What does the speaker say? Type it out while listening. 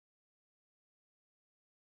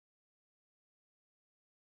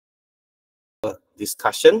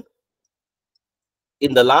discussion.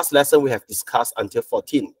 In the last lesson, we have discussed until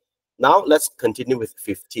 14. Now let's continue with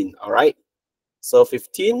 15, all right? So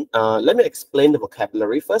 15, let me explain the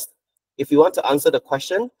vocabulary first. If you want to answer the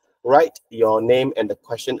question, write your name and the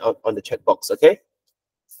question on the chat box, okay?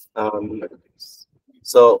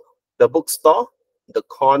 So the bookstore, the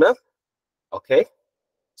corner, okay?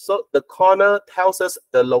 So the corner tells us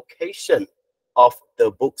the location of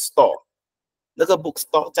the bookstore. 那个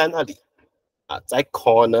bookstore 在哪里？在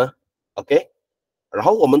corner, okay? 然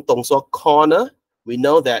后我们懂说 corner, we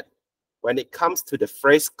know that when it comes to the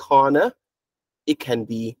phrase corner, it can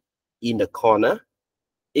be in the corner,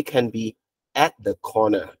 it can be at the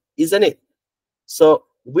corner, isn't it? So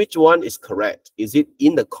which one is correct? Is it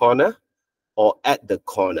in the corner or at the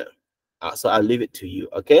corner? So I'll leave it to you,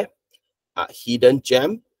 okay? Hidden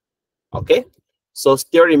gem, okay? So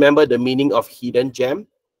still remember the meaning of hidden gem.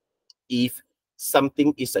 If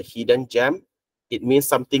something is a hidden gem, it means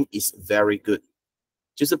something is very good.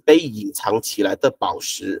 就是被隐藏起来的宝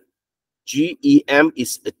石。GEM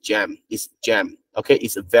is a gem, is gem, okay?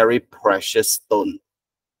 It's a very precious stone,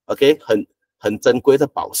 okay? 很珍贵的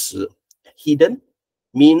宝石。Hidden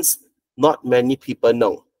means not many people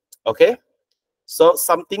know, okay? So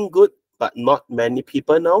something good but not many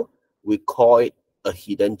people know, we call it a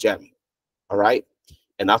hidden gem, all right?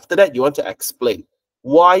 And after that, you want to explain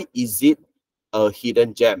why is it a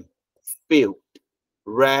hidden gem? Filled,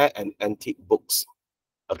 rare and antique books.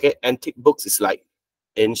 Okay, antique books is like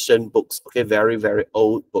ancient books. Okay, very, very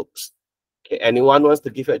old books. Okay, anyone wants to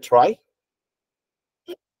give it a try?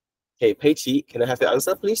 Okay, Pei Qi, can I have your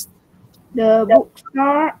answer, please? The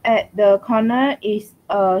bookstore at the corner is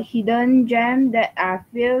a hidden gem that are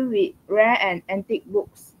filled with rare and antique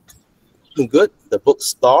books. Good. The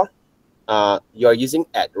bookstore. You are using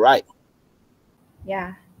at, right?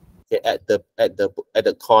 Yeah. Okay, at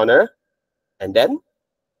the corner, and then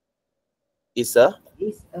it's a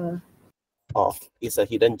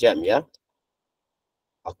hidden gem, yeah.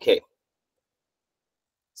 Okay.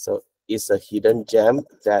 So it's a hidden gem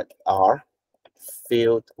that are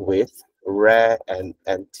filled with rare and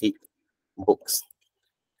antique books.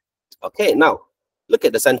 Okay, now look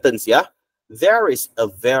at the sentence, yeah. There is a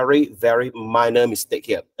very, very minor mistake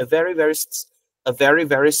here. A very,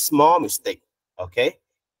 very small mistake. Okay.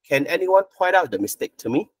 Can anyone point out the mistake to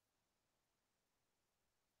me?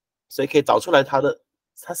 所以可以找出来它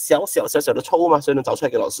小小的错误吗？所以能找出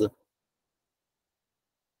来给老师。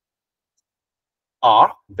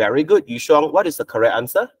Very good. Yushuang, what is the correct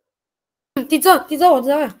answer? Teacher, 我知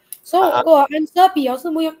道了。So 我 answer 比较是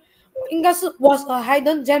不一样，应该是 was a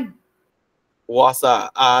hidden gem。Was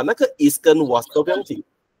那个 is 跟 was 都不用紧。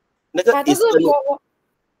那个 is 跟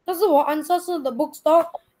但是我 answer 是 the bookstore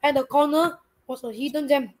at the corner was a hidden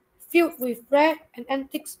gem filled with rare and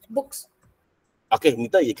antique books. OK， 你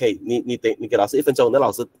的也可以，你给老师1分钟，那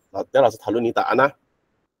老师讨论你答案啊。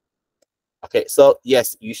Okay, so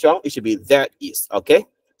yes, Yushuang, it should be there is. Okay,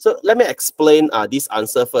 so let me explain this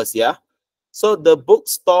answer first. Yeah, so the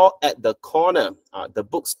bookstore at the corner. The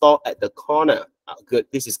bookstore at the corner. Good,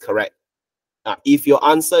 this is correct. If your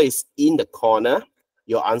answer is in the corner,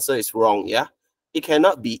 your answer is wrong. Yeah, it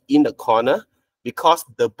cannot be in the corner because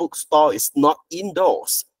the bookstore is not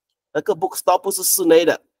indoors. 那个 bookstore 不是室内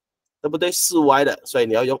的，对不对？室外的，所以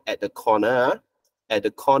你要用 at the corner, at the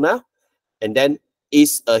corner, and then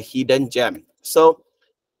is a hidden gem. So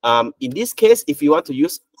in this case, if you want to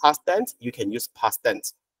use past tense, you can use past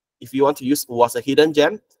tense. If you want to use was a hidden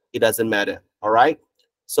gem, it doesn't matter. All right.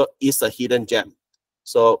 So it's a hidden gem.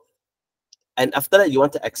 So, and after that, you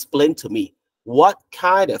want to explain to me what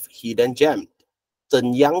kind of hidden gem,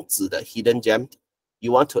 怎样子的 hidden gem,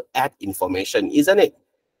 you want to add information, isn't it?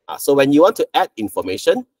 So when you want to add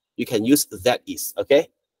information, you can use that is, okay?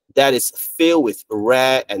 That is filled with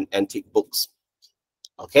rare and antique books.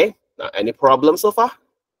 Okay, now any problems so far?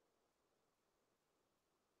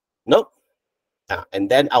 Nope. And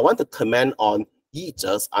then I want to comment on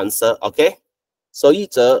Yizhe's answer, okay? So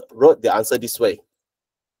Yizhe wrote the answer this way.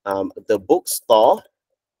 The bookstore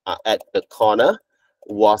at the corner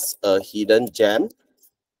was a hidden gem.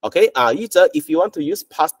 Okay, Yizhe, if you want to use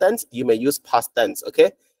past tense, you may use past tense,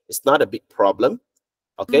 okay? It's not a big problem,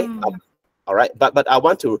 okay? All right, but I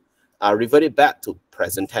want to revert it back to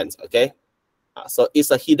present tense, okay? So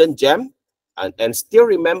it's a hidden gem. And still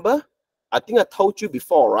remember, I think I told you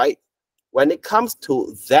before, right? When it comes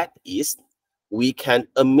to that is, we can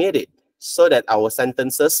omit it so that our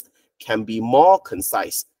sentences can be more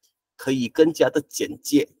concise. 可以更加的简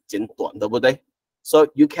洁、简短，对不对？ So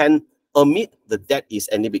you can omit the that is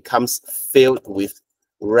and it becomes filled with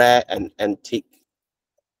rare and antique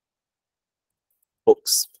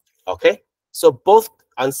books. Okay? So both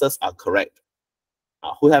answers are correct.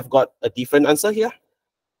 Who have got a different answer here?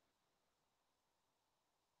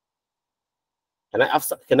 Can I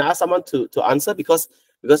ask someone to answer, because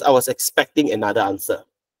I was expecting another answer.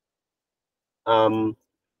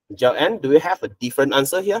 Joanne, do we have a different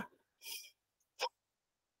answer here?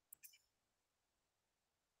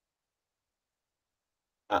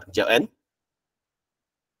 Joanne?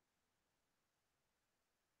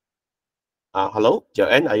 Hello,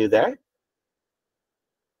 Joanne, are you there?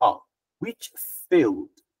 Oh, which field?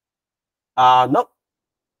 No.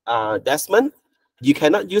 Desmond, you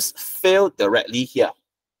cannot use field directly here.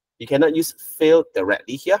 You cannot use field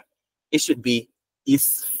directly here. It should be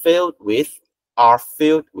is filled with, are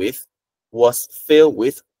filled with, was filled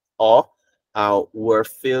with, or were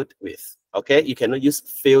filled with. Okay, you cannot use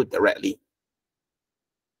filled directly.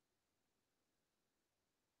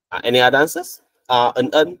 Any other answers?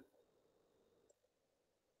 Around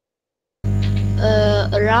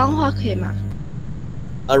话可以吗？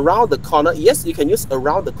 Around the corner. Yes, you can use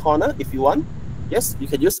around the corner if you want. Yes, you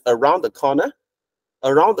can use around the corner.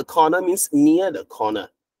 Around the corner means near the corner.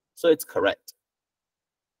 So it's correct.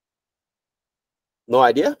 No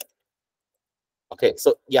idea? Okay,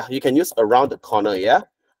 so yeah, you can use around the corner, yeah?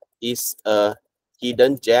 Is a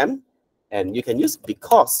hidden gem. And you can use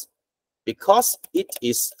because it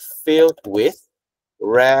is filled with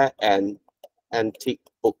rare and antique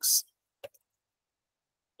books.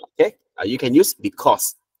 Okay, you can use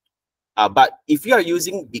because. But if you are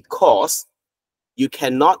using because, you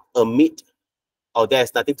cannot omit, or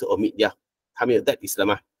there's nothing to omit. Yeah, that is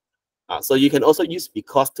lama. So you can also use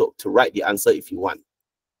because to write the answer if you want.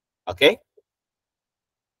 Okay.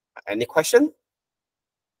 Any question?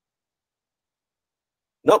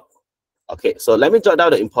 Nope. Okay, so let me jot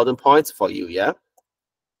down the important points for you. Yeah.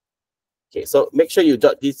 Okay, so make sure you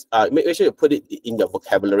jot this. Make sure you put it in your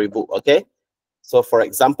vocabulary book. Okay. So for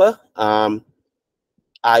example,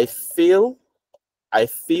 I fill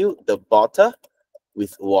the bottle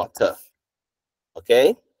with water.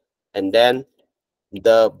 Okay, and then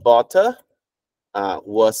the bottle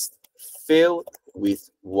was filled with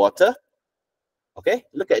water. Okay,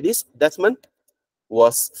 look at this. Desmond,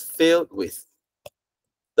 was filled with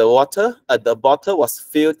the water. The bottle was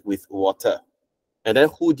filled with water. And then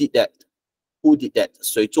who did that? Who did that?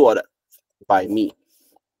 谁做的? By me.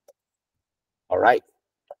 All right.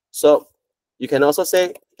 So you can also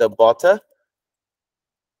say the bottle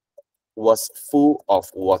was full of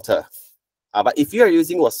water. But if you are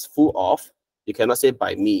using was full of, you cannot say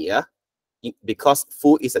by me, yeah? Because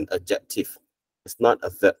full is an adjective. It's not a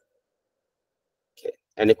verb. Okay.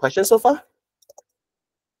 Any questions so far?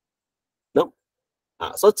 No.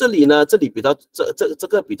 所以这里呢，这里比较这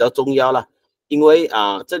个比较重要啦，因为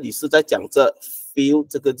这里是在讲这 feel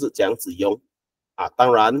这个字怎样子用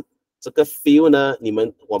当然这个 feel 呢，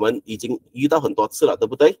我们已经遇到很多次了，对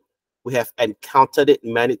不对 ？We have encountered it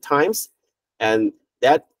many times, and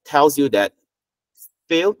that tells you that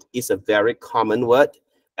feel is a very common word,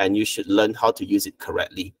 and you should learn how to use it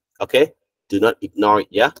correctly. Okay, do not ignore it.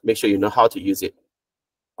 Yeah, make sure you know how to use it.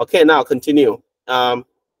 Okay, now continue.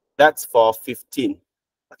 That's for 15.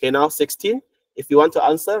 Okay, now 16. If you want to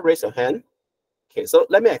answer, raise your hand. Okay, so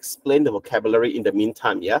let me explain the vocabulary in the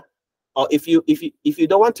meantime, yeah? Or if you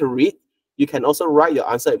don't want to read, you can also write your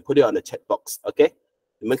answer and put it on the chat box, okay?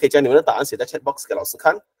 你们可以将你们的答案写在 chat box 给老师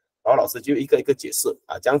看，然后老师就一个一个解释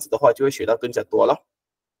这样子的话就会学到更加多了。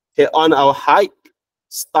Okay, on our hike,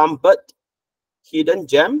 stumbled, hidden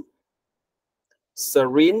gem,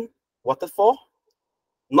 serene waterfall,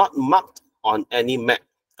 not marked on any map.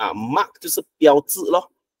 Mark 就是标志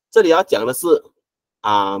咯。这里要讲的是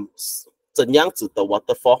怎样子的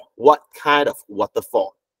waterfall? What kind of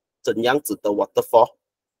waterfall? 怎样子的 waterfall?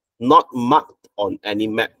 Not marked on any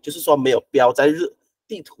map， 就是说没有标在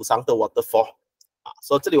地图上的 waterfall。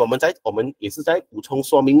所以这里我们也是在补充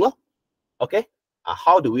说明了。Okay?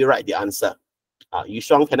 How do we write the answer?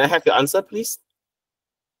 Yushuang, can I have your answer, please?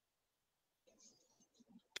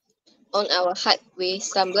 On our hike, we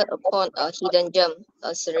stumbled upon a hidden gem,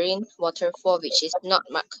 a serene waterfall which is not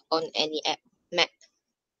marked on any map.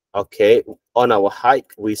 Okay, on our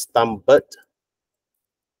hike, we stumbled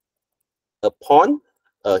upon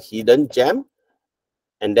a hidden gem.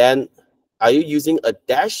 And then, are you using a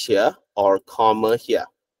dash here or comma here?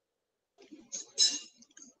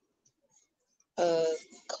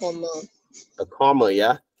 Comma. A comma,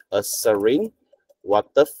 yeah. A serene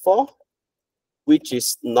waterfall, which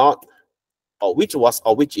is not, or which was,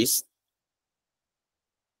 or which is?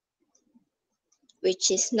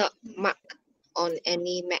 Which is not marked on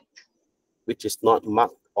any map. Which is not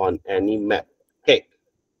marked on any map. Okay,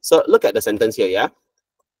 so look at the sentence here, yeah?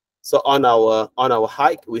 So on our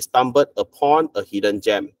hike, we stumbled upon a hidden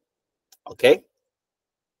gem. Okay.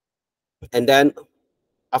 And then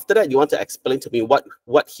after that, you want to explain to me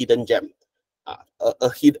what hidden gem?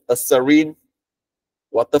 A serene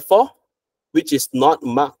waterfall, which is not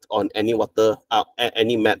marked on any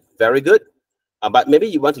any map. Very good. But maybe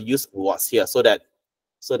you want to use was here so that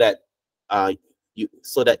you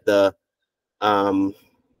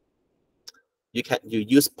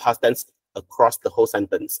use past tense across the whole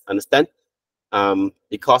sentence. Understand?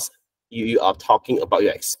 Because you are talking about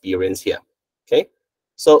your experience here. Okay.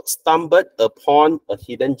 So stumbled upon a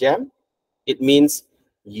hidden gem, it means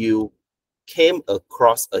you came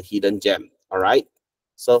across a hidden gem. All right.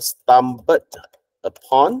 So stumbled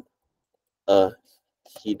upon a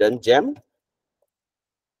hidden gem,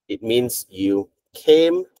 it means you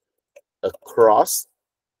came across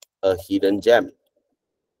a hidden gem.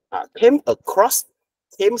 Came across,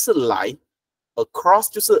 came 是来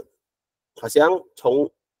 ，across 就是好像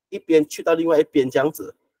从一边去到另外一边这样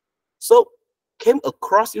子。So came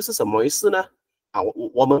across 又是什么意思呢？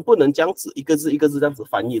我们不能这样子一个字一个字这样子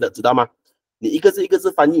翻译的，知道吗？你一个字一个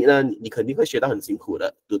字翻译呢，你肯定会学到很辛苦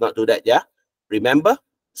的。Do not do that, yeah? Remember,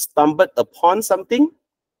 stumbled upon something,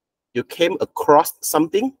 you came across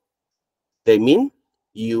something. They mean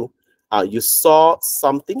you saw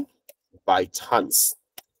something by chance.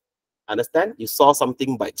 Understand? You saw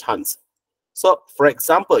something by chance. So, for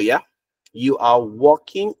example, yeah, you are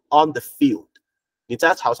walking on the field. 你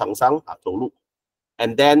在操场上走路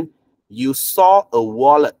and then you saw a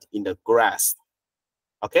wallet in the grass.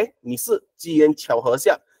 Okay? 你是机缘巧合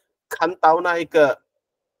下看到那一个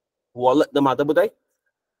wallet 的嘛，对不对？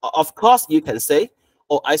 Of course, you can say,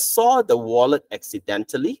 "Oh, I saw the wallet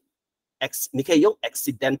accidentally." 你可以用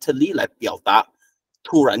accidentally 来表达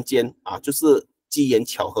突然间就是机缘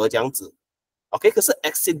巧合这样子。OK， 可是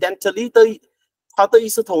accidentally 它的意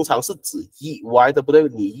思通常是指意外的，不对？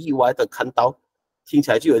你意外的看到，听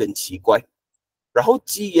起来就有点奇怪。然后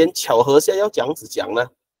机缘巧合下要这样子讲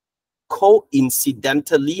呢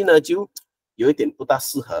 ，coincidentally 呢就有一点不大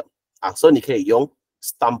适合所以你可以用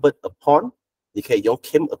stumbled upon， 你可以用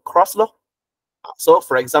came across 咯。So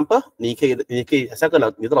for example， 你可以像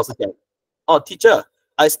你的老师讲，teacher,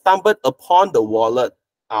 I stumbled upon the wallet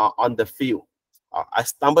on the field. I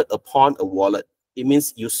stumbled upon a wallet. It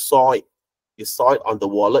means you saw it. You saw it on the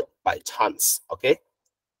wallet by chance. Okay?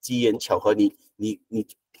 机缘巧合，你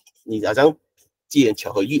好像机缘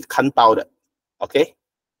巧合遇看到的。Okay?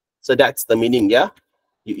 So that's the meaning, yeah?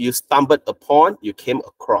 You stumbled upon, you came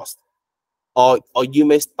across. Or you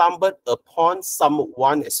may stumble upon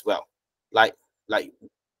someone as well. Like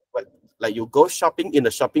you go shopping in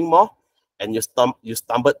the shopping mall and you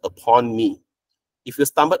stumbled upon me. If you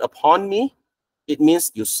stumbled upon me, it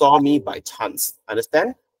means you saw me by chance.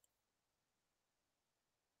 Understand?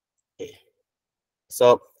 Okay.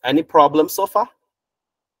 So any problems so far?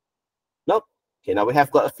 No? Okay, now we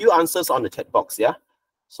have got a few answers on the chat box, yeah?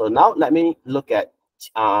 So now let me look at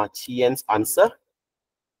Qian's answer.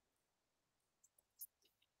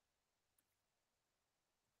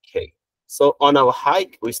 Okay, so on our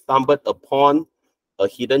hike, we stumbled upon a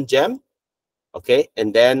hidden gem. Okay,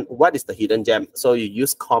 and then what is the hidden gem? So you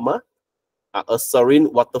use comma, a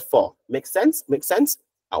serene waterfall. Make sense? Make sense?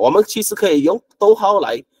 我们其实可以用逗号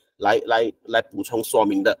来补充说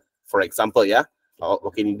明的。For example, yeah. 我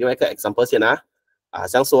给你另外一个 example 先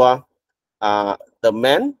像说the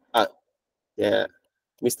man, yeah,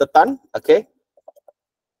 Mr. Tan, okay.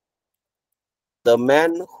 The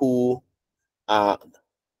man who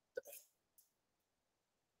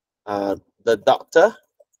the doctor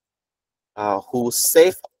who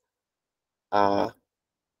saved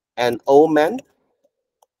an old man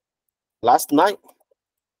last night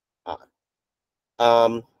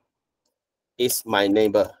is my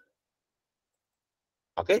neighbor.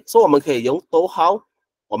 Okay, so 我们可以用逗号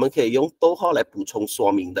来补充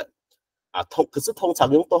说明的可是通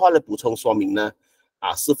常用逗号来补充说明呢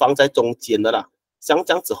是放在中间的啦。像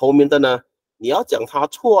这样子后面的呢，你要讲它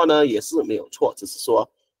错呢也是没有错，只是说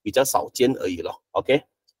比较少见而已咯。OK。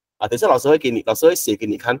等下老师会写给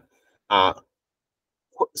你看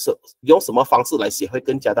用什么方式来写会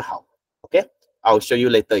更加的好。Okay, I'll show you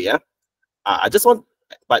later. Yeah.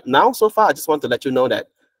 But now so far I just want to let you know that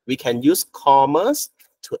we can use commas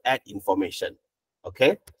to add information.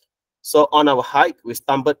 Okay. So on our hike, we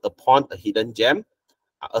stumbled upon a hidden gem,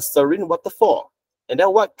 a serene waterfall. And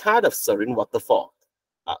then what kind of serene waterfall?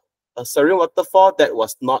 A serene waterfall that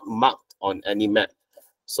was not marked on any map.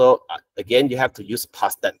 So again, you have to use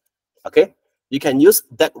past tense. Okay, you can use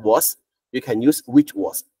that was, you can use which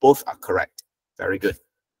was. Both are correct. Very good.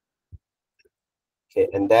 Okay,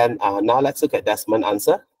 and then now let's look at Desmond's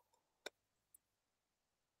answer.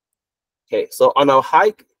 Okay, so on our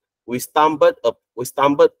hike, we stumbled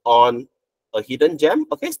on a hidden gem.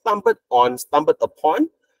 Okay, stumbled upon.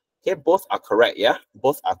 Okay, both are correct. Yeah,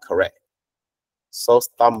 both are correct. So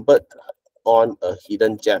stumbled on a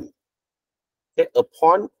hidden gem. Okay,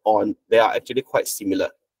 upon, on, they are actually quite similar.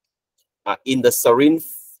 In the serene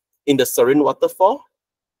waterfall,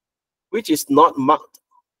 which is not marked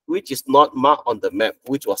on the map,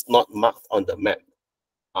 which was not marked on the map.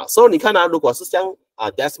 So 你看如果是像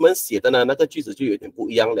Desmond 写的呢，那个句子就有点不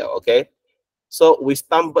一样了。Okay, so we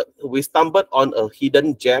stumbled on a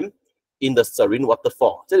hidden gem in the serene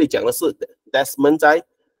waterfall. 这里讲的是 Desmond 在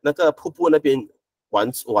那个瀑布那边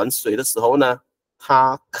玩水的时候呢，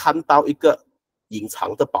他看到一个隐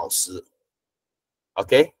藏的宝石。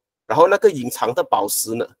OK， 然后那个隐藏的宝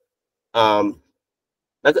石呢，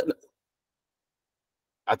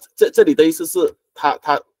这里的意思是他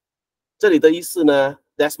这里的意思呢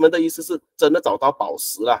 ，Desmond 的意思是真的找到宝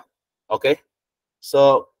石啦。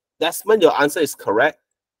OK，so Desmond, your answer is correct,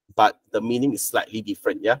 but the meaning is slightly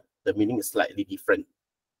different. Yeah, the meaning is slightly different.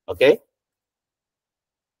 Okay,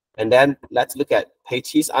 and then let's look at Pei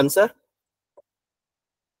Qi's answer.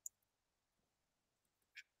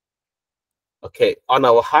 Okay, on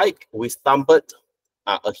our hike, we stumbled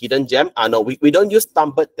a hidden gem. No, we don't use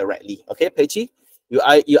stumbled directly. Okay, Pei Qi,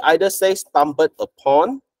 you either say stumbled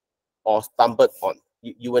upon or stumbled on.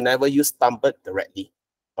 You will never use stumbled directly.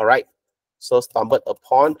 All right. So stumbled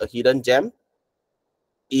upon a hidden gem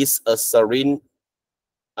is a serene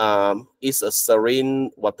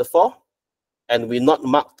waterfall, and we're not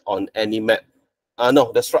marked on any map.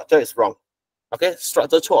 No, the structure is wrong. Okay,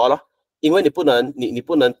 structure 错了，因为你不能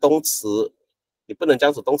动词，你不能这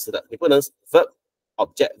样子动词的，你不能 verb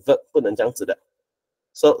object verb 不能这样子的。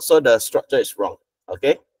So the structure is wrong.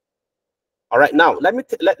 Okay. All right. Now let me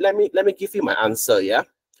give you my answer. Yeah.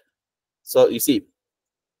 So you see,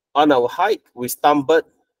 on our hike, we stumbled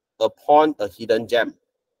upon a hidden gem.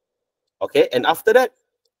 Okay, and after that,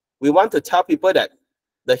 we want to tell people that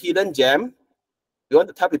the hidden gem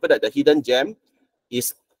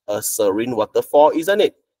is a serene waterfall, isn't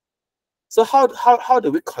it? So how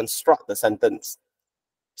do we construct the sentence?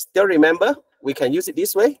 Still remember, we can use it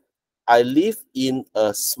this way. I live in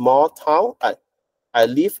a small town. I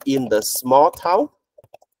live in the small town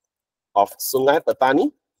of Sungai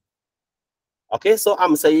Petani. Okay, so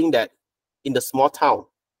I'm saying that in the small town,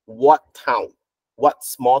 what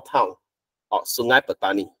small town? Of Sungai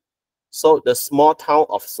Petani. So the small town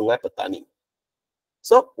of Sungai Petani.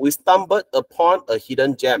 So we stumbled upon a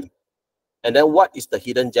hidden gem. And then what is the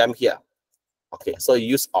hidden gem here? Okay, so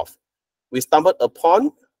use of. We stumbled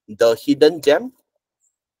upon the hidden gem,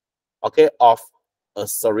 okay, of a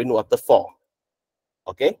serene waterfall.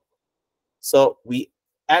 Okay, so we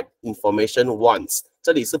add information once.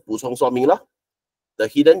 这里是补充说明了 the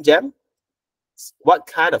hidden gem. What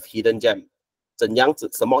kind of hidden gem? 怎样子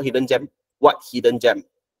什么 hidden gem? What hidden gem?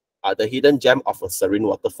 The hidden gem of a serene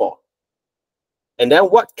waterfall. And then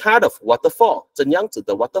what kind of waterfall? 怎样子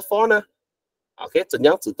的 waterfall 呢 ？Okay, 怎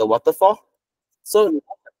样子的 waterfall? So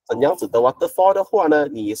怎样子的 waterfall 的话呢，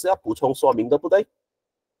你也是要补充说明，对不对？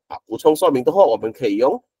补充说明的话，我们可以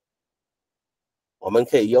用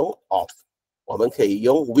of， 我们可以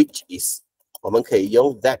用 which is， 我们可以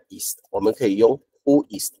用 that is， 我们可以用 who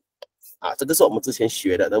is。这个是我们之前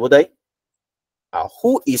学的，对不对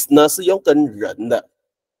？who is 呢是用跟人的，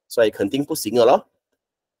所以肯定不行了咯。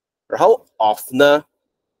然后 of 呢，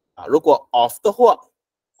如果 of 的话，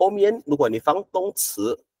后面如果你放动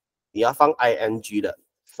词，你要放 ing 的。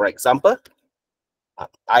For example,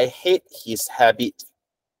 I hate his habit.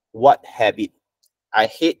 What habit? I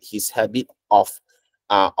hate his habit of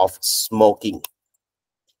smoking.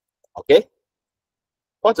 Okay?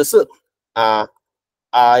 或者是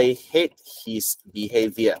I hate his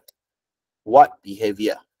behavior. What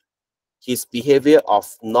behavior? His behavior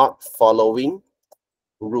of not following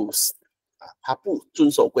rules. 他不遵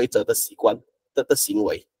守规则的习惯的行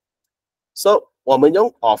为。So 我们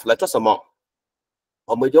用 of 来做什么？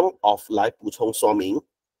我们用 of 来补充说明。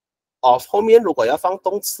of 后面如果要放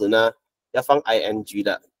动词呢，要放 ing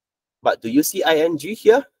的。But do you see ing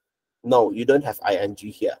here? No, you don't have ing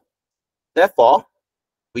here. Therefore,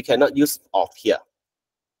 we cannot use of here.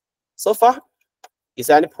 So far, is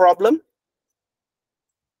there any problem?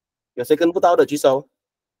 有谁跟不到的举手。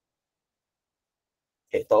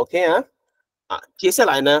Okay, 都 OK 接下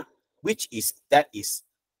来呢 ，which is, that is,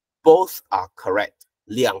 both are correct.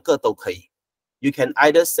 两个都可以。You can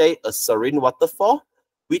either say a serene waterfall,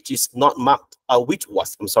 which is not marked, which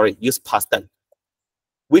was, I'm sorry, use past tense,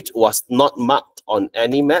 which was not marked on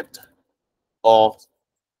any map, or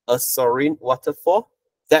a serene waterfall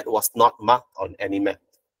that was not marked on any map.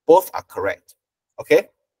 Both are correct.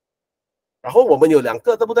 OK。然后我们有两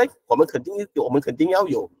个，对不对？我们肯定要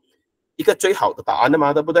有一个最好的答案的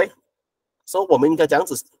嘛，对不对？所以我们应该这样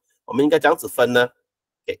子分呢。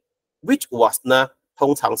which was 呢，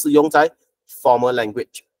通常是用在 formal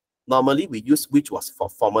language. Normally we use which was for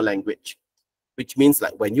formal language, which means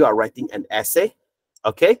like when you are writing an essay,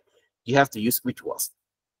 okay, you have to use which was.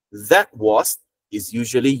 That was is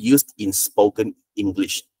usually used in spoken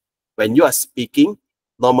English. When you are speaking,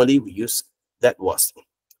 normally we use that was.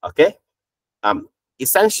 Okay,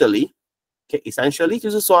 essentially 就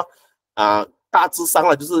是说大致上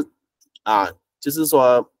了就是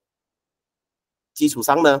说基础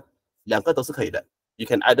上呢两个都是可以的。You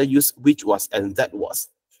can either use which was and that was,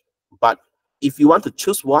 but if you want to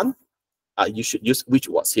choose one, you should use which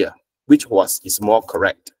was here. Which was is more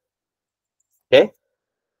correct. Okay.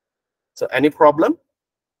 So any problem?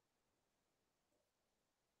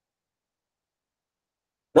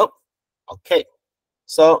 Nope. Okay.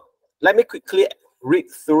 So let me quickly read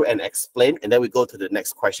through and explain, and then we go to the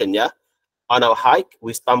next question. Yeah. On our hike,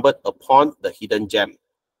 we stumbled upon the hidden gem.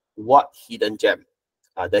 What hidden gem?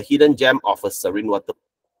 The hidden gem of a serene water.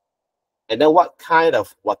 And then what kind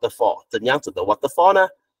of waterfall? 怎样子的 waterfall 呢?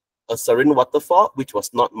 A serene waterfall which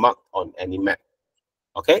was not marked on any map.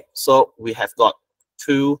 Okay, so we have got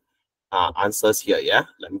two answers here. Yeah,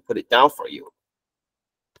 let me put it down for you.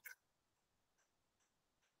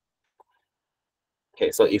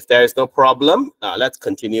 Okay, so if there is no problem, let's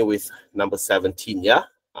continue with number 17. Yeah,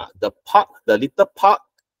 the little park,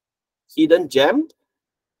 hidden gem.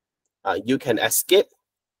 You can escape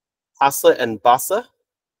hustle and bustle,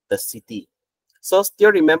 the city. So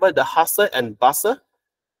still remember the hustle and bustle?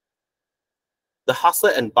 The hustle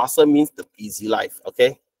and bustle means the busy life,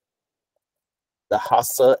 okay? The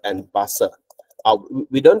hustle and bustle.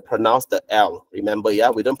 We don't pronounce the L, remember, yeah?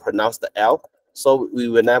 We don't pronounce the L. So we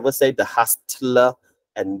will never say the hustler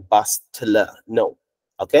and bustler. No,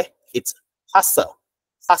 okay? It's hustle,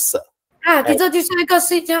 hustle. 其实就像一个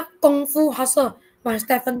是叫功夫 hustle， 把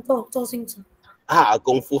Stephen 做性质。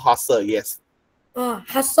功夫 hustle, yes.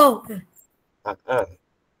 Hustle.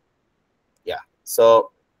 Yeah,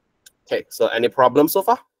 so, okay, so any problem so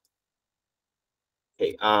far?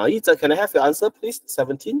 Okay, Yiza, can I have your answer, please?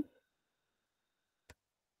 17.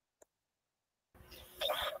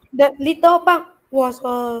 That little park was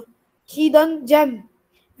a hidden gem,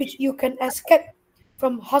 which you can escape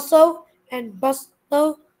from hustle and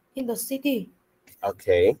bustle in the city.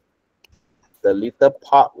 Okay. The little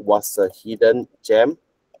park was a hidden gem,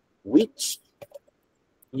 which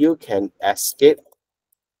you can escape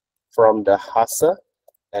from the hustle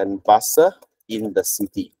and bustle in the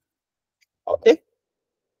city. Okay.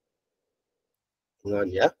 Hang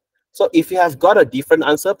on, yeah. So if you have got a different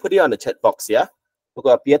answer, put it on the chat box, yeah. 如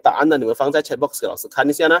果别的答案呢，你们放在 chat box 给老师看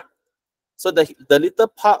一下呢。So the little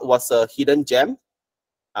park was a hidden gem,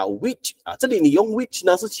 which 这里你用 which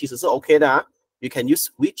呢其实是 OK 的啊。You can use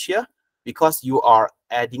which here because you are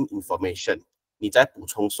adding information. 你在补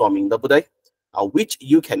充说明，对不对？Which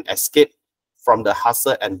you can escape from the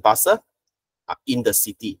hustle and bustle in the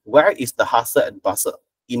city. Where is the hustle and bustle?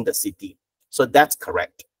 In the city. So that's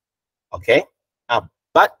correct. Okay.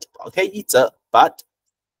 But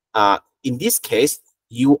in this case,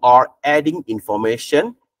 you are adding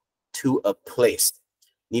information to a place.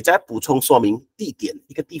 你在补充说明地点，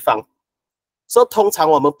一个地方。所以通常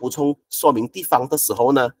我们补充说明地方的时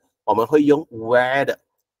候呢，我们会用 where 的。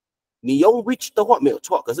你用 which 的话没有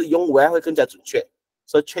错，可是用 where 会更加准确。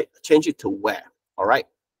So change it to where. All right.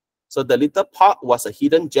 So the little park was a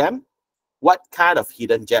hidden gem. What kind of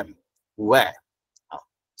hidden gem? Where?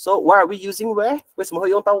 So why are we using where? 为什么会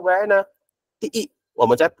用到 where 呢？第一，我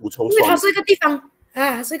们在补充说明，因为它是一个地方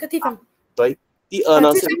它是一个地方。对。第二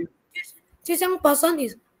呢是，就像 person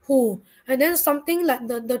is who, and then something like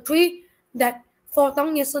the tree that fall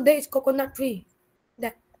down yesterday is coconut tree.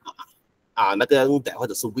 That 那个用 that 或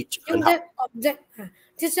者是 which 很好。that object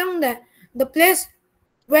就像 the place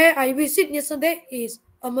where I visit yesterday is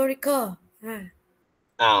America.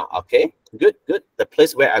 Okay, good. The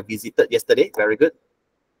place where I visited yesterday, very good.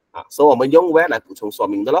 So 我们用 where 来补充说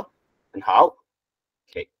明的咯，很好。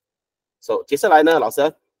Okay, so 接下来呢，老师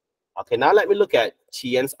 ，Okay, now let me look at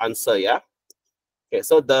Qian's answer, yeah. Okay,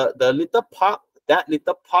 so the little park, that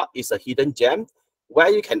little park is a hidden gem where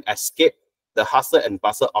you can escape the hustle and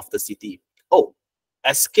bustle of the city. Oh,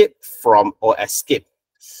 escape from or escape.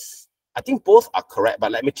 I think both are correct,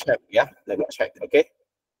 but let me check, yeah. Let me check, okay.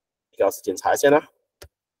 给老师检查一下呢。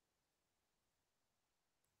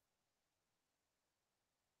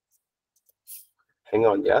Hang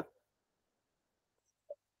on, yeah.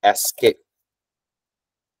 Escape.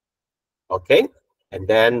 Okay. and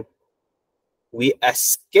then we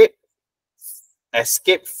escape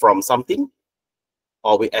from something,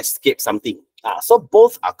 or we escape something. So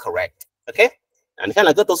both are correct. OK， 你看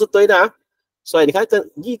两个都是对的啊。所以你看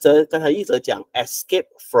刚才译者讲 escape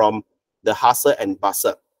from the hustle and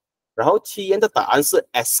bustle， 然后七言的答案是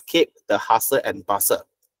escape the hustle and bustle。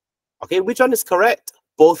 OK, which one is correct?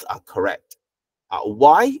 Both are correct.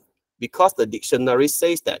 Why? Because the dictionary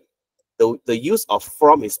says that the use of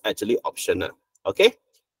from is actually optional. OK，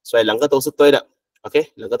 所以两个都是对的。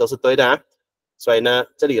OK， 两个都是对的啊。所以呢，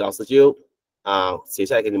这里老师就写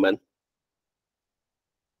下来给你们。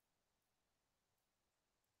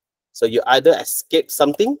So you either escape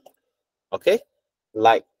something, okay,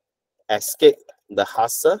 like escape the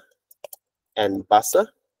hustle and bustle,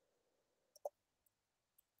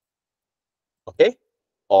 okay,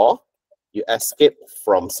 or you escape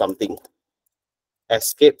from something.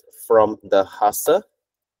 Escape from the hustle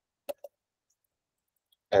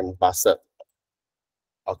and bustle.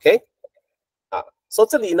 OK， 所以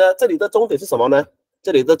这里呢，这里的重点是什么呢？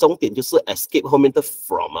这里的重点就是 escape 后面的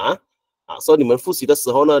from 所以你们复习的时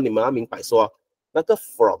候呢，你们要明白说，那个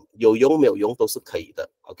from 有用没有用都是可以的。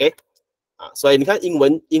OK， 所以你看英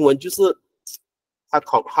文就是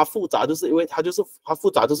它复杂，就是因为它复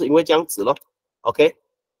杂，就是因为这样子咯。OK，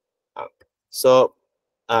 so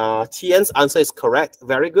Tian's answer is correct.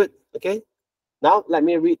 Very good. Okay, now let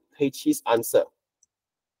me read Pei Qi's answer.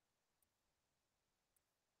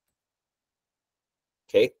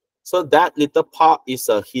 Okay, so that little part is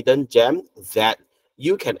a hidden gem that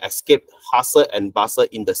you can escape hustle and bustle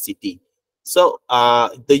in the city. So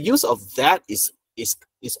the use of that is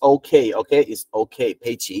okay. Okay, it's okay,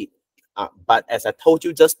 Pei Qi. But as I told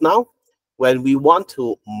you just now, when we want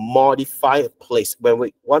to modify a place, when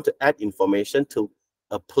we want to add information to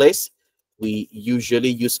a place, we usually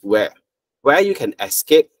use where you can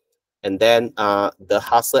escape, and then the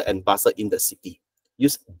hustle and bustle in the city.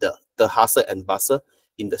 Use the hustle and bustle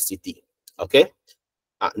in the city. Okay.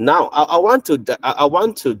 Now I want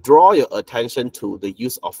to draw your attention to the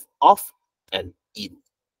use of and in.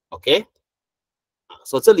 Okay.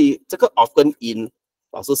 So 这里这个 of 跟 in，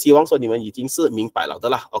 老师希望说你们已经是明白了的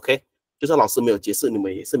啦。OK， 就算老师没有解释，你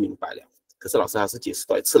们也是明白了。可是老师还是解释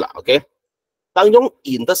多一次了。OK， 当用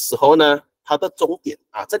in 的时候呢，它的重点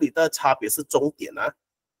这里的差别是重点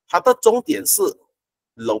它的重点是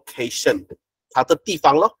location， 它的地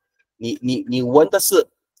方咯。你问的是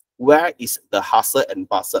where is the hustle and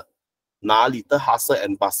bustle？ 哪里的 hustle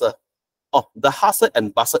and bustle？ the hustle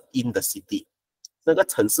and bustle in the city， 那个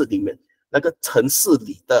城市里面，那个城市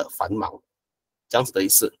里的繁忙，这样子的意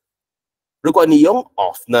思。如果你用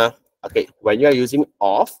of 呢 ，when you are using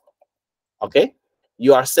of，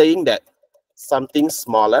 you are saying that something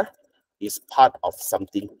smaller is part of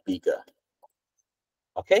something bigger.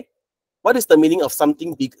 Okay, what is the meaning of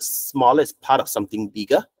something big? Smaller is part of something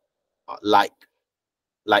bigger, like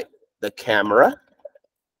the camera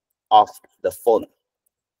of the phone.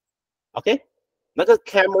 OK， 那个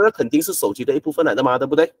camera 肯定是手机的一部分来的嘛，对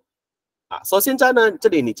不对？所以现在呢，这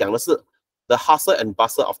里你讲的是 the hustle and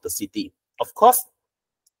bustle of the city. Of course,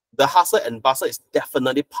 the hustle and bustle is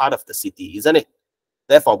definitely part of the city, isn't it?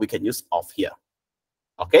 Therefore, we can use of here.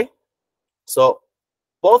 Okay, so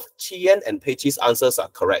both Qian and Pei Qi's answers are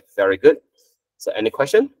correct. Very good. So any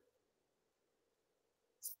question?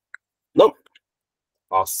 No?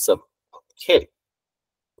 Awesome. Okay.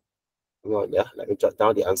 Yeah, let me jot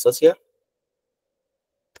down the answers here.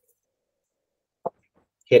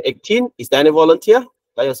 Okay, 18. Is there any volunteer?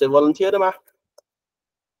 还有谁 volunteer 的吗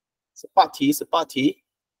？18题。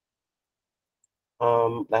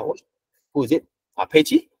来 who is it? Pei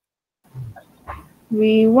Qi?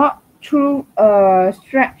 We walk through a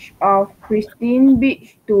stretch of pristine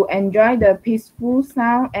beach to enjoy the peaceful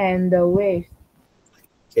sound and the waves.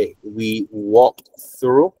 Okay, we walk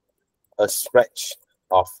through a stretch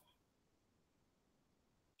of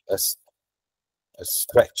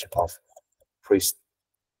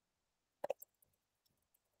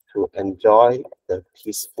to enjoy the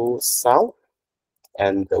peaceful sound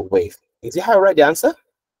and the wave. Is it how I write the answer?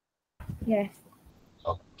 Yes.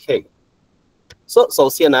 Okay. So 首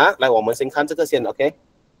先来我们先看这个先 ，OK？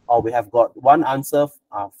 we have got one answer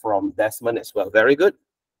from Desmond as well. Very good.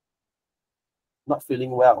 Not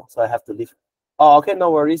feeling well, so I have to leave. Okay,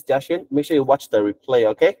 no worries, Jiaxuan. Make sure you watch the replay,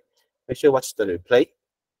 okay? Make sure you watch the replay.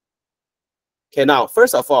 Okay, now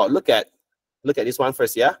first of all, look at this one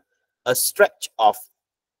first, yeah? A stretch of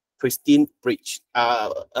pristine beach.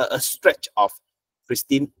 A stretch of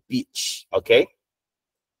pristine beach, okay?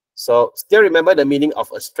 So still remember the meaning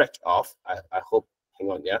of a stretch of. I hope.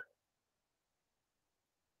 Hang on, yeah.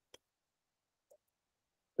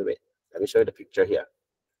 Wait. Let me show you the picture here.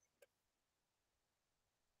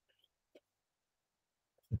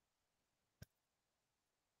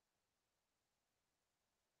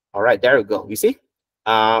 All right, there you go. You see,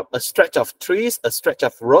 a stretch of trees, a stretch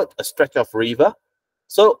of road, a stretch of river.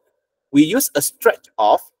 So we use a stretch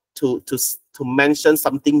of to mention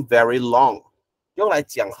something very long. 用来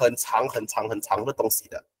讲很长很长很长的东西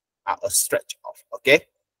的啊 ，a stretch of, okay?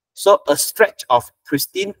 So a stretch of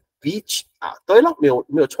pristine beach 啊，对了，没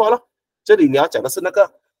有错了。这里你要讲的是那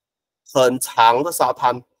个很长的沙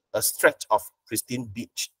滩 ，a stretch of pristine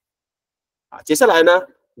beach 啊。接下来呢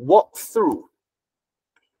 ，walk through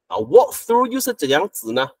啊 ，walk through 又是怎样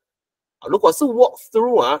子呢？啊，如果是 walk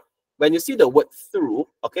through 啊 ，when you see the word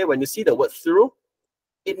through，okay，when you see the word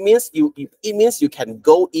through。It means you can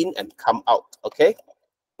go in and come out. Okay,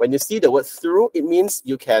 when you see the word through, it means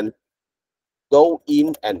you can go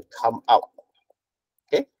in and come out.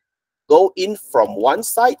 Okay, go in from one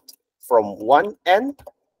side, from one end,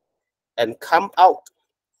 and come out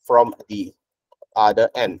from the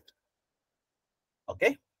other end.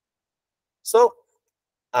 Okay, so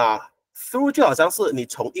through 就好像是你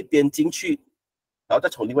从一边进去，然后再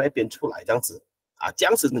从另外一边出来这样子啊，这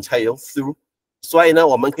样子你才用 through。所以呢，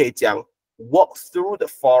我们可以讲 walk through the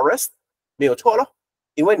forest， 没有错咯，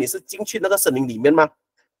因为你是进去那个森林里面嘛。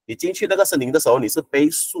你进去那个森林的时候，你是被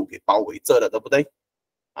树给包围着的，对不对？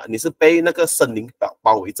啊，你是被那个森林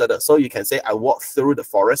包围着的。So you can say I walk through the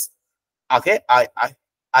forest. Okay,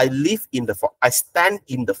 I live in the forest. I stand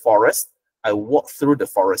in the forest. I walk through the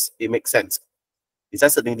forest. It makes sense. 你在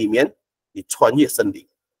森林里面，你穿越森林。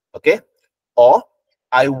Okay, or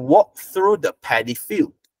I walk through the paddy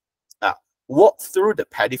field. Walk through the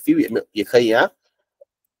paddy field 也可以啊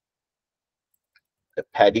 ，the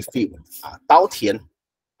paddy field 啊，稻田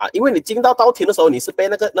啊，因为你进到稻田的时候，你是被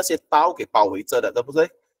那些稻给包围着的，对不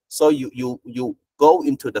对 ？So you go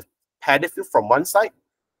into the paddy field from one side,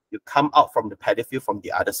 you come out from the paddy field from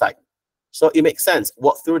the other side. So it makes sense.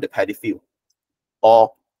 Walk through the paddy field,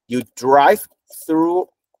 or you drive through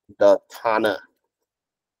the tunnel.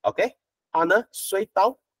 OK, tunnel 隧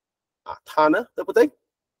道啊 ，tunnel 对不对？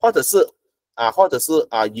或者是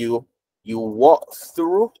you walk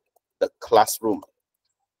through the classroom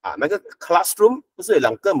啊，那个 classroom 不是有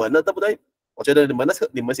2个门的，对不对？我觉得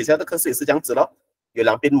你们学校的课室也是这样子咯，有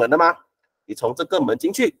2边门的嘛，你从这个门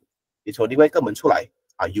进去，你从另外一个门出来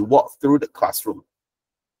啊 ，you walk through the classroom.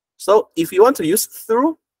 So if you want to use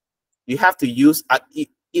through, you have to use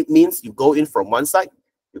it means you go in from one side,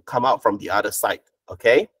 you come out from the other side,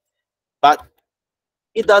 okay? But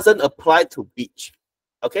it doesn't apply to beach,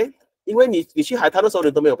 okay? 因为你去海滩的时候，你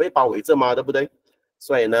都没有被包围着嘛，对不对？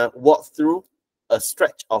所以呢 ，walk through a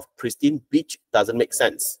stretch of pristine beach doesn't make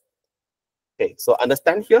sense. Okay, so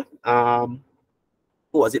understand here.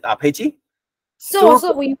 Who was it? Peiji? So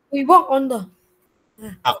we walk on the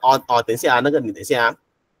等一下那个你等一下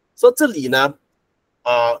所以这里呢，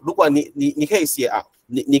如果你可以写啊，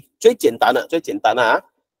你最简单的啊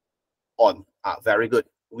 ，on 啊 ，very good.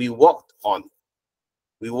 We walked on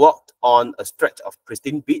a stretch of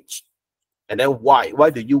pristine beach. And then why? Why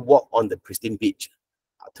do you walk on the pristine beach?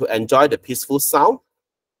 To enjoy the peaceful sound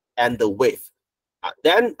and the wave.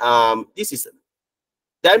 Then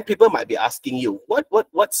people might be asking you,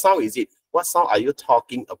 what sound is it? What sound are you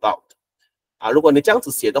talking about? 如果你这样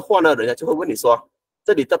子写的话呢，人家就会问你说，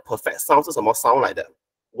这里的 perfect sound 是什么 sound 来的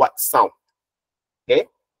 ？What sound? Okay.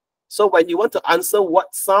 So when you want to answer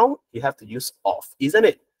what sound, you have to use of, isn't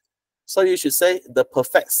it? So you should say the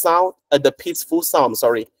perfect sound, the peaceful sound.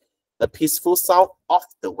 Sorry. The peaceful sound of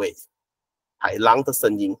the wave. 海浪的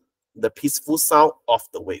声音 the peaceful sound of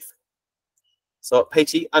the wave. So,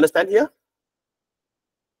 Peiji, understand here?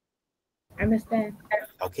 Understand.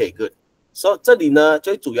 Okay, good. So, 这里呢，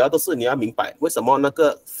最主要的是你要明白为什么那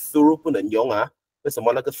个 through 不能用啊？为什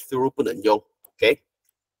么那个 through 不能用 ？OK？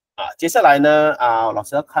 接下来呢，老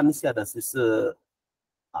师要看一下的是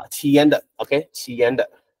七言的 ，OK？ 七言的。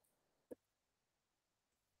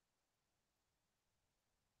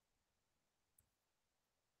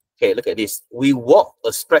Okay, look at this. We walk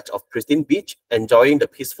a stretch of pristine beach, enjoying the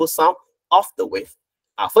peaceful sound of the wave.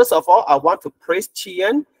 First of all, I want to praise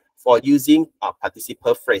Qian for using a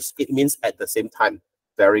participle phrase. It means at the same time.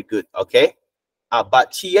 Very good, okay?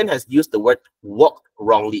 But Qian has used the word walk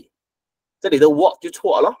wrongly. 这里的 walk 就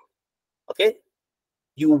错了 ，okay?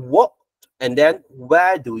 You walk, and then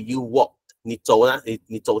where do you walk? 你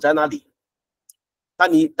走在哪里？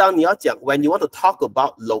当你要讲 when you want to talk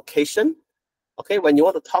about location. Okay, when you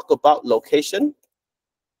want to talk about location,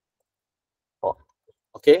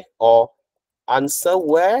 okay, or answer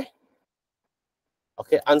where,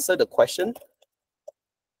 okay, answer the question.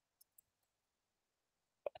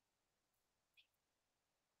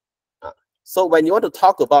 So when you want to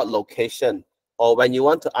talk about location, or when you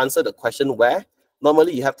want to answer the question where,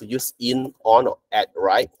 normally you have to use in, on, or at,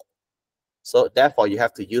 right? So therefore you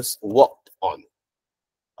have to use walked on.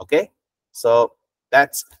 Okay, so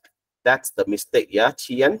that's the mistake, yeah,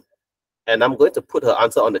 Qian. And I'm going to put her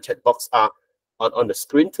answer on the chat box on the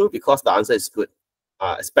screen too, because the answer is good,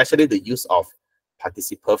 especially the use of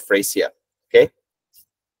participle phrase here. Okay,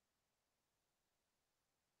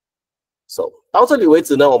 so 到这里为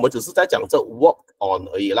止呢，我们只是在讲这 walk on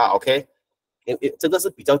而已啦。OK， 这个是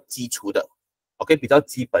比较基础的 ，OK， 比较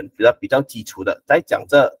基本、比较基础的。在讲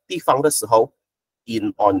这地方的时候 ，in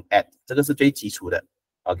on at 这个是最基础的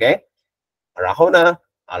 ，OK。然后呢，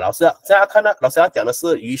老师现在看到老师要讲的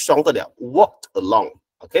是与双的了 ，walked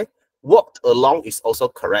along，OK，walked along is also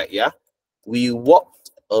correct， yeah。We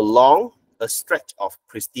walked along a stretch of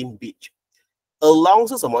pristine beach。along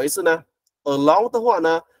是什么意思呢 ？along 的话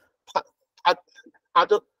呢，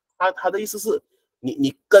它的意思是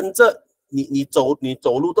你跟着你走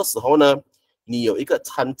路的时候呢，你有一个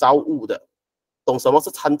参照物的，懂什么是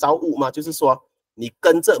参照物吗？就是说你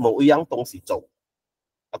跟着某一样东西走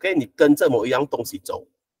 ，OK， 你跟着某一样东西走，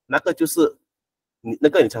那个就是你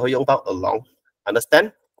才会用到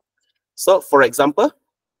along，understand？ So for example，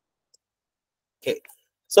 OK，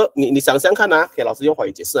 so 你想想看啊，给老师用华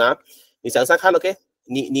语解释啊，你想想看 ，OK，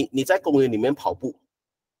 你在公园里面跑步，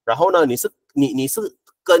然后呢，你是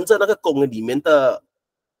跟着那个公园里面的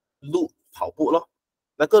路跑步咯。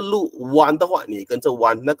那个路弯的话，你跟着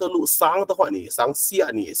弯；那个路上的话，你上；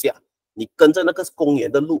下你也下。你跟着那个公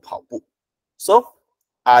园的路跑步。So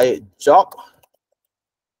I jog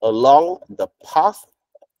along the path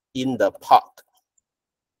in the park.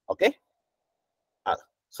 OK，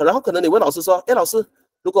 然后可能你问老师说：“哎，老师，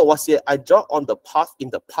如果我写 I jog on the path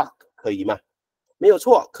in the park 可以吗？”没有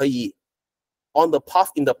错，可以。On the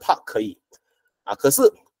path in the park 可以可是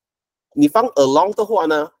你放 along 的话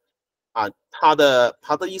呢？它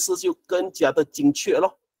的意思就更加的精确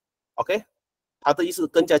咯 ，OK， 它的意思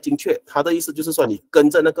更加精确，它的意思就是说你跟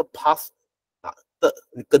着那个 path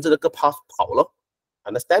你跟着那个 path 跑咯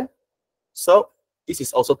 ，understand？ So this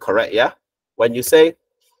is also correct, yeah. When you say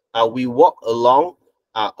we walk along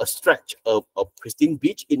a stretch of pristine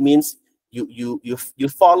beach, it means you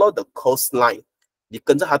follow the coastline， 你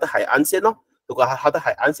跟着它的海岸线咯。如果它的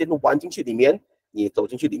海岸线弯进去里面，你走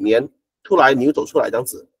进去里面，出来你又走出来这样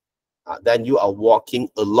子。Then you are walking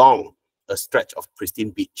along a stretch of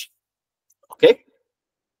pristine beach. Okay,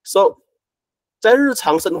 so 在日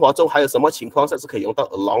常生活中还有什么情况下是可以用到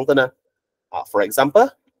along 的呢？For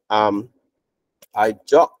example, I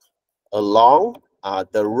jog along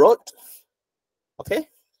the road. Okay,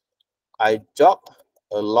 I jog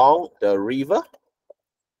along the river.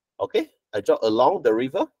 Okay, I jog along the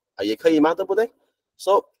river 也可以吗？对不对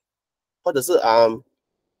 ？So 或者是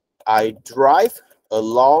I drive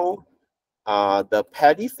along the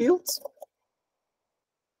paddy fields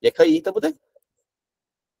也可以，对不对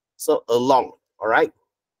 ？So along, all right.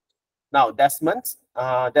 Now Desmond's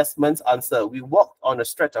answer: We walked on a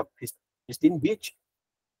stretch of pristine beach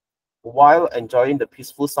while enjoying the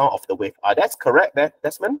peaceful sound of the wave. That's correct,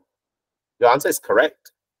 Desmond. Your answer is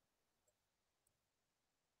correct.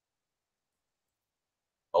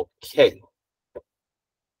 Okay.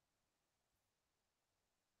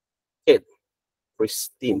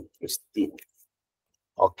 Pristine.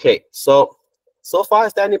 Okay, so far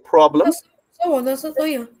is there any problem? 我的是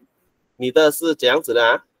对的。你的是怎样子的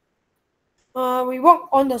啊？We walk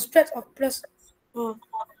on the stretch of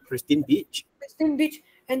pristine beach. Pristine beach,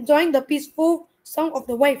 enjoying the peaceful sound of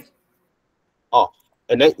the wave. Oh,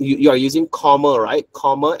 and then you are using comma, right?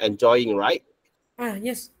 Comma, enjoying, right?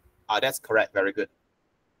 Yes. That's correct. Very good.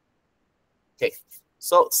 Okay,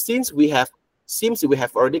 so since we have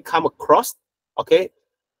already come across, okay,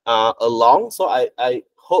 along. So I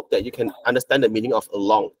hope that you can understand the meaning of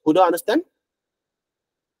along. Who don't understand?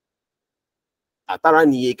 当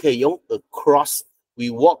然你也可以用 across. We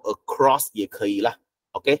walk across 也可以啦。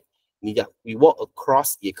OK， 你讲 we walk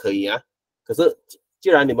across 也可以啊。可是既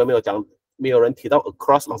然你们没有人提到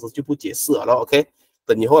across， 老师就不解释了。OK，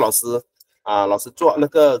 等以后老师做那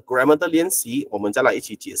个 grammar 的练习，我们再来一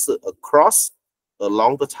起解释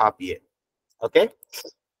across、along 的差别。OK。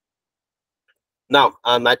Now,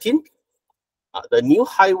 19, the new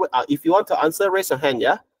highway, if you want to answer, raise your hand,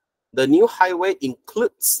 yeah? The new highway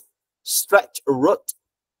includes stretch road,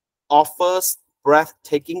 offers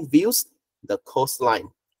breathtaking views, the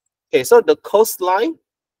coastline. Okay, so the coastline,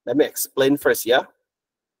 let me explain first, yeah?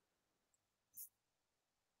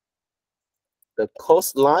 The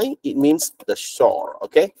coastline, it means the shore,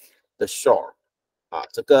 okay? The shore.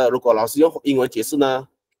 这个如果老师用英文解释呢，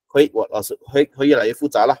老师会越来越复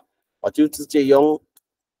杂了。我就直接用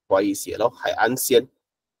华语写咯，海岸线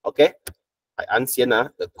 ，OK， 海岸线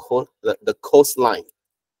啊 ，the coastline，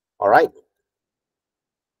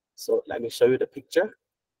 alright。So let me show you the picture.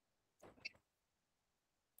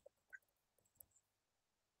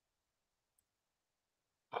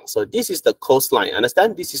 So this is the coastline.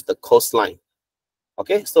 Understand? This is the coastline.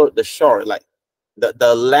 Okay, so the shore, like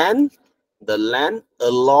the land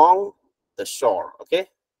along the shore. Okay，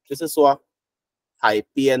 就是说海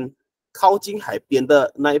边靠近海边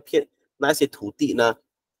的那些土地呢，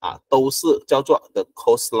都是叫做 the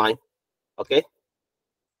coastline. Okay，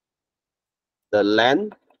 the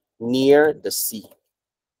land near the sea.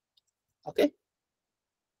 Okay.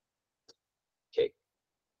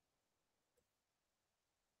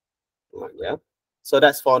 Yeah. So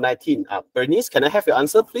that's for 19. Bernice, can I have your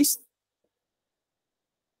answer, please?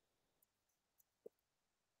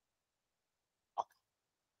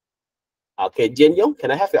 Okay, Jian Yong,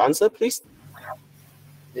 can I have your answer, please?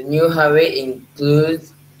 The new highway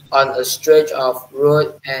includes on a stretch of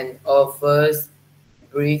road and offers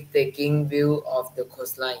breathtaking view of the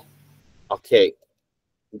coastline. Okay,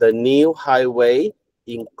 the new highway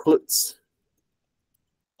includes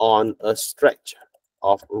on a stretch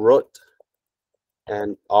of road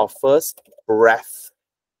and offers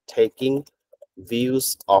breathtaking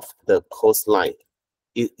views of the coastline.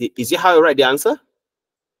 Is it how you write the answer?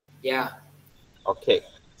 Yeah. Okay,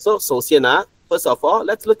 so first of all,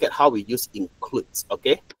 let's look at how we use includes.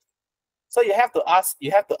 Okay, so you have to ask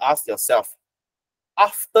yourself,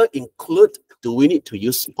 after include, do we need to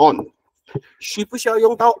use on? 需不需要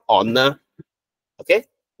用到 on 呢 ？OK，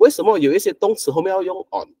 为什么有一些动词后面要用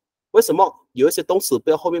on？ 为什么有一些动词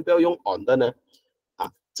后面不要用 on 的呢？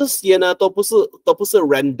这些呢都不是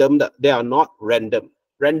random 的 ，they are not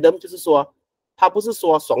random。random 就是说，它不是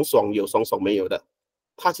说爽爽有爽爽没有的，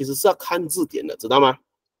它其实是要看字典的，知道吗？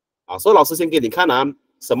所以老师先给你看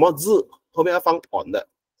什么字后面要放 on 的。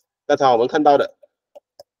刚才我们看到的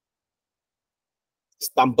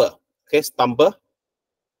stumble，OK，stumble，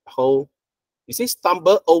 然后 you see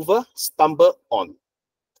stumble over，stumble on，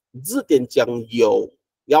 字典讲有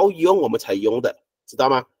要用我们才用的，知道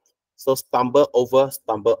吗？ So stumble over,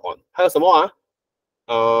 stumble on， 还有什么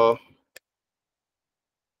OK，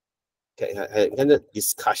 你看这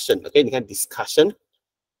discussion，OK， 你看 discussion，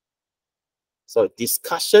 so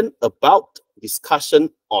discussion about,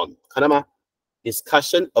 discussion on， 看到吗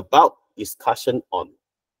 ？discussion about, discussion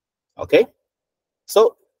on，OK，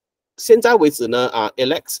 so 现在为止呢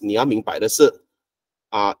Alex， 你要明白的是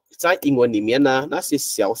在英文里面呢，那些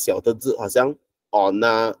小小的字，好像 on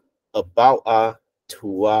about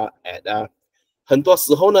to at 很多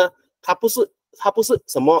时候呢，它不是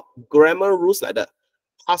什么 grammar rules 来的，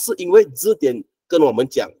它是因为字典跟我们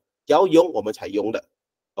讲要用我们才用的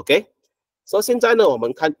 ，OK？ 所以现在呢，我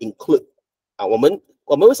们看 include 我们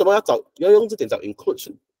为什么要用字典找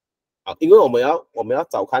inclusion 因为我们要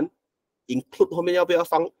找看 include 后面要不要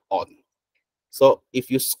放 on。So if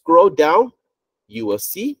you scroll down, you will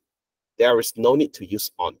see there is no need to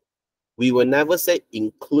use on. We will never say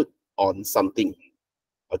include on something.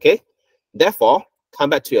 Okay, therefore,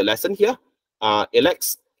 come back to your lesson here.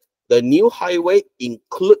 Alex, the new highway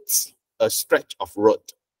includes a stretch of road.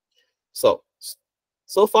 So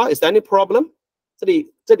far, is there any problem? 这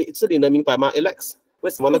里能明白吗 ，Alex？ 为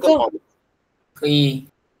什么那个 on？ 可以。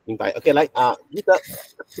明白 ？OK， 来一个。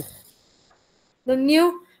The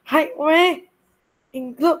new highway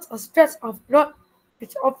includes a stretch of road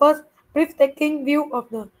which offers breathtaking view of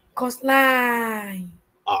the coastline.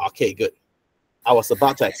 Okay, good. I was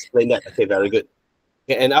about to explain that. Okay, very good.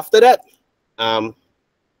 Okay, and after that,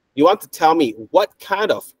 you want to tell me what kind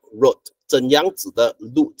of road? 怎样子的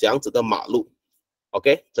路？怎样子的马路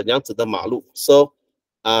 ？OK， 怎样子的马路 ？So，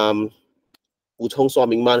 补充说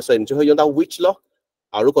明嘛，所以你就会用到 which 咯。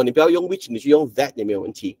如果你不要用 which， 你就用 that 也没有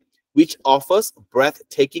问题。Which offers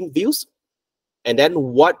breathtaking views, and then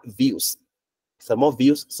what views？ 什么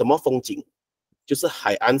views？ 什么风景？就是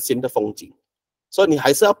海岸线的风景。所以你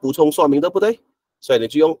还是要补充说明，对不对？所以你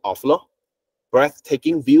就用 of 咯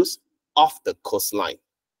 ，breathtaking views of the coastline.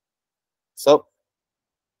 So,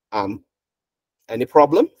 any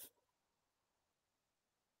problem?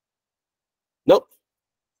 No.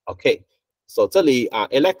 Okay. So 这里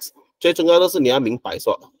Alex 最重要的是你要明白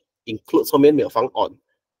说 include 后面没有放 on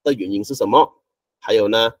的原因是什么？还有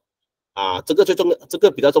呢这个这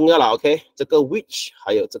个比较重要了 ，OK？ 这个 which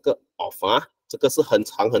还有这个 of 这个是很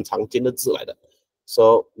常见的字来的。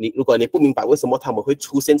So 如果你不明白为什么他们会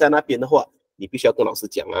出现在那边的话，你必须要跟老师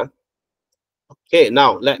讲Okay,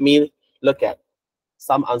 now let me look at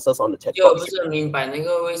some answers on the chat box. 就我不是很明白那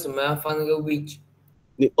个为什么要放那个 which。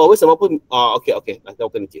为什么不？OK， 来，我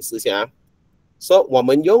跟你解释一下啊。So 我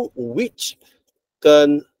们用 which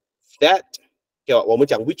跟 that， 我们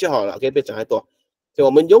讲 which 就好了 ，OK， 别讲太多。所以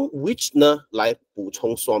我们用 which 呢来补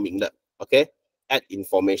充说明的 ，OK，add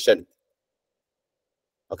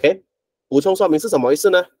information，OK， 补充说明是什么意思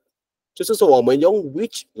呢？就是说我们用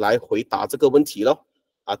which 来回答这个问题咯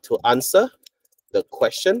，to answer the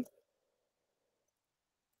question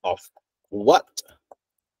of what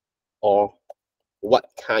or what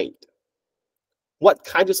kind。what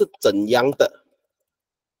kind 就是怎样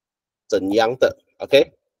的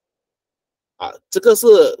，OK， 这个是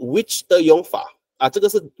which 的用法这个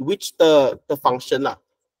是 which 的function 啦。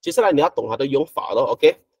接下来你要懂它的用法咯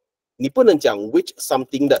 ，OK， 你不能讲 which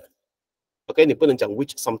something 的 ，OK， 你不能讲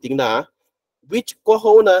which something 的which 过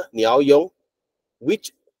后呢，你要用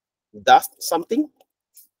which does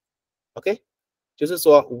something，OK， 就是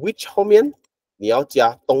说 which 后面你要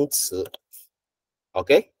加动词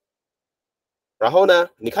 ，OK， 然后呢，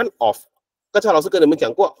你看 of， 刚才老师跟你们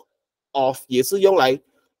讲过 ，of 也是用来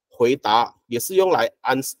回答，也是用来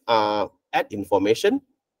add information，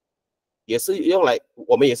 也是用来，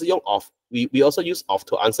我们也是用 of，we also use of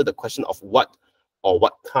to answer the question of what or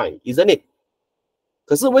what kind，isn't it？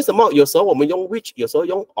 可是为什么有时候我们用 which， 有时候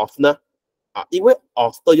用 of 呢？因为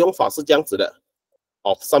of 的用法是这样子的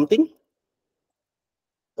 ，of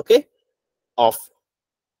something，OK，of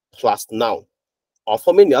plus noun， of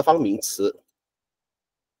后面你要放名词。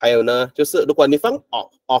还有呢，就是如果你放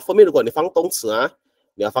of 后面，如果你放动词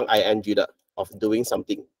你要放 ing 的 of doing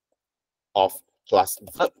something， of plus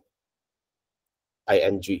verb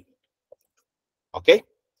ing，OK，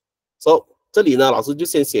 so 这里呢，老师就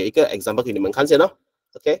先写一个 example 给你们看先咯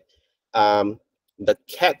 ，OK，the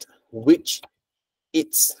cat which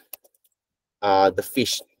eats the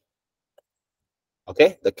fish，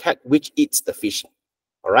 OK，the cat which eats the fish，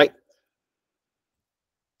 all right，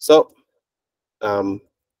 so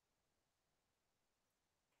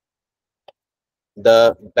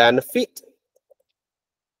the benefit，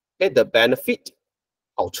 the benefit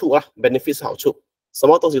好处benefit 是好处，什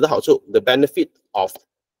么东西的好处 ？The benefit of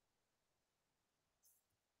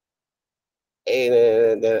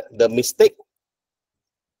the mistake，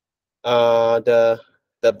 the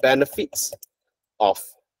benefits of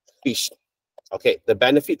fish，OK，the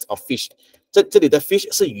benefits of fish， 这里的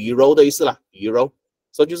fish 是鱼肉的意思啦，鱼肉，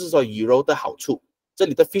所以就是说鱼肉的好处，这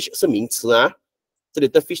里的 fish 是名词这里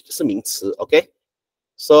的 fish 是名词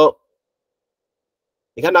 ，OK，so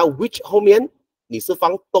你看到 which 后面你是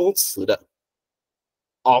放动词的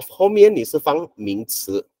 ，of 后面你是放名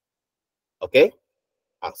词 ，OK，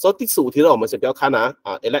 所以第15题呢，我们先不要看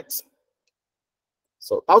Alex，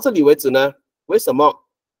 so 到这里为止呢，为什么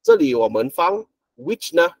这里我们放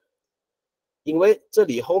which 呢？因为这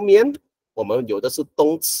里后面我们有的是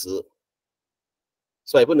动词，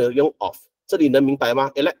所以不能用 of， 这里能明白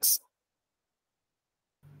吗 ，Alex？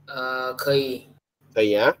可以。可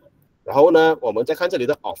以然后呢，我们再看这里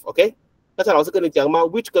的 of，OK？ 刚才老师跟你讲嘛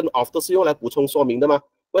 ，which 跟 of 都是用来补充说明的嘛。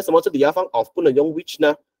为什么这里要放 of 不能用 which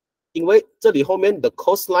呢？因为这里后面的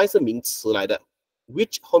coastline 是名词来的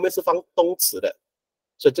 ，which 后面是放动词的，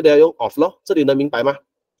所以这里要用 of 咯。这里能明白吗？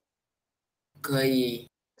可以。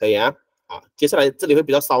可以接下来这里会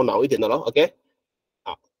比较烧脑一点的咯 ，OK？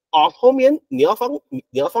 of 后面你要放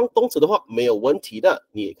动词的话没有问题的，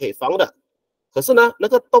你也可以放的。可是呢，那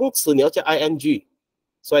个动词你要加 ing，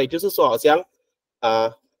 所以就是说好像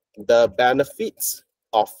the benefits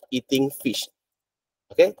of eating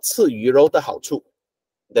fish，OK， 吃鱼肉的好处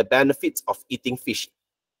 ，the benefits of eating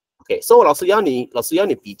fish，OK， 所以老师要你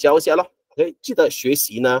比较一下咯 ，OK， 记得学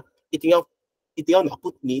习呢一定要你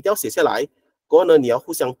一定要写下来，过后呢你要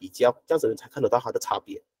互相比较，这样子你才看得到它的差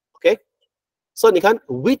别 ，OK， 所以你看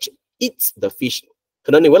which eats the fish，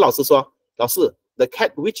 可能你问老师说，老师 the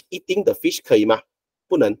cat which eating the fish 可以吗？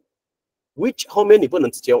不能 ，which 后面你不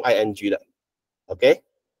能直接用 ing 的 ，OK？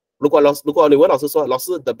 如果你问老师说，老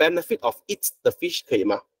师 the benefit of eats the fish 可以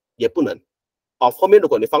吗？也不能。of 后面如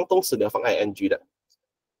果你放动词，你要放 ing 的。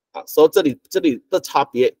所以这里的差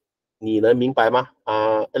别你能明白吗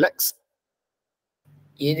？Alex？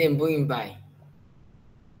 有点不明白。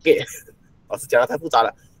OK， 老师讲的太复杂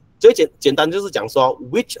了。最简单就是讲说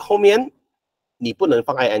which 后面你不能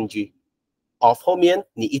放 ing。of 后面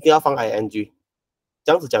你一定要放 ing，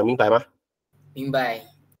 这样子讲明白吗？明白。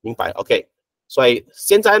明白 ，OK。所以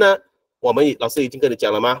现在呢，老师已经跟你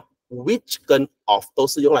讲了吗 ？which 跟 of 都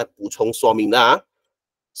是用来补充说明的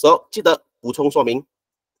所以记得补充说明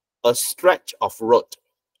 ，a stretch of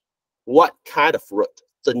road，what kind of road，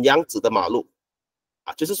 怎样子的马路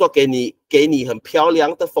就是说给你很漂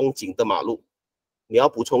亮的风景的马路，你要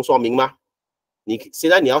补充说明吗？现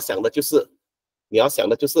在你要想的就是你要想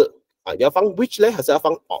的就是你要放 which 呢，还是要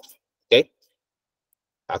放 of？OK？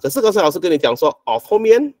 可是刚才老师跟你讲说 of 后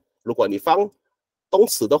面，如果你放动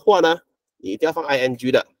词的话呢，你一定要放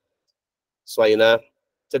ing 的。所以呢，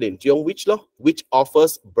这里你就用 which 咯 ，which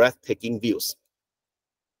offers breathtaking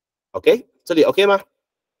views。OK， 这里 OK 吗？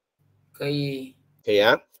可以。可以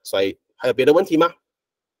啊。所以还有别的问题吗？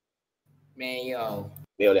没有。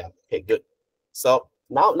没有了。Okay, good. So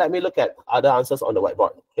now let me look at other answers on the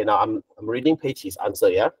whiteboard. Okay, now I'm reading Peiqi's answer.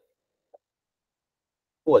 Yeah.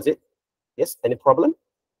 Who was it? Yes. Any problem?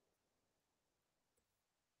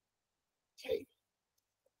 Okay.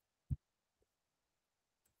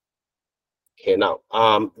 Okay, now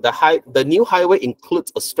the new highway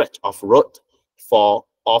includes a stretch of road for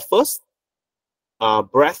offers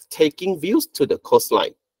breathtaking views to the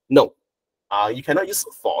coastline. No, you cannot use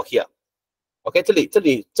for here. OK， 这里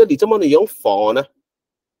这么你用 for 呢？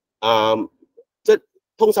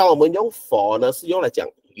通常我们用 for 呢是用来讲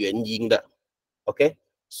原因的。OK，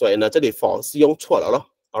 所以呢这里 for 是用错了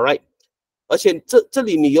咯。All right， 而且这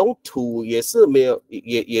里你用 to 也是没有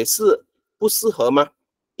也是不适合吗？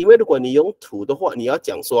因为如果你用 to 的话，你要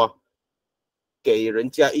讲说给人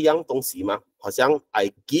家一样东西嘛，好像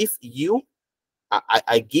I give you，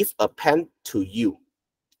 I give a pen to you，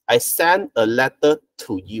 I send a letter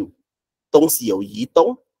to you。东西有移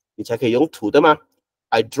动，你才可以用 to 的嘛。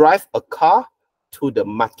I drive a car to the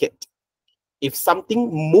market. If something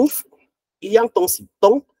move， 一样东西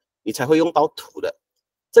动，你才会用到 to 的。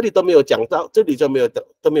这里都没有讲到，这里都没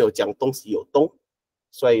有讲东西有动，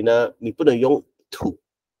所以呢，你不能用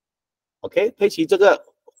to。OK， 佩奇这个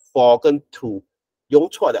for 跟 to 用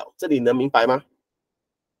错了，这里能明白吗？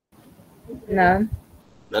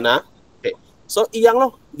能啊。OK。所以一样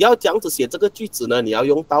咯，你要这样子写这个句子呢，你要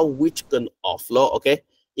用到 which 跟 of 咯 ，OK？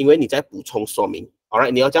 因为你在补充说明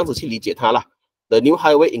 ，alright？ 你要这样子去理解它啦。The new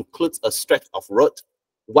highway includes a stretch of road.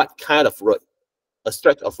 What kind of road? A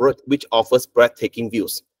stretch of road which offers breathtaking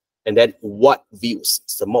views. And then what views?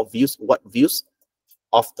 什么 views? What views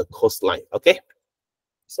of the coastline? Okay?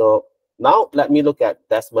 So now let me look at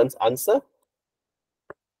Desmond's answer.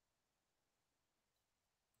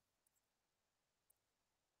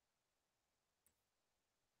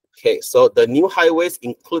 Okay, so the new highways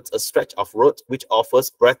includes a stretch of road which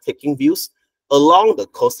offers breathtaking views along the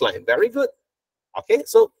coastline. Very good. Okay,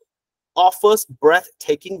 so offers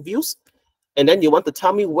breathtaking views. And then you want to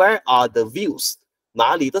tell me where are the views?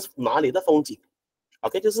 哪里的风景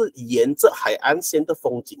 ？Okay, 就是沿着海岸线的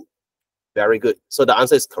风景。Very good. So the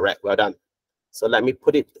answer is correct. Well done. So let me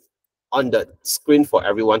put it on the screen for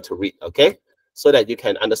everyone to read, okay? So that you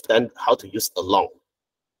can understand how to use along.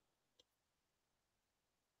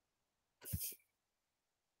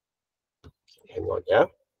 Hang on, yeah.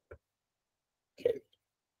 Okay.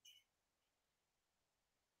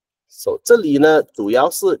 So 这里呢，主要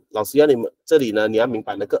是老师要你们这里呢，你要明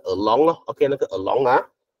白那个 along 咯 ，OK， 那个 along 啊。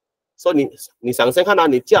所以你想先看到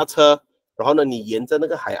你驾车，然后呢，你沿着那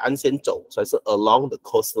个海岸线走，所以是 along the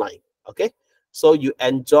coastline，OK。So you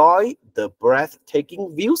enjoy the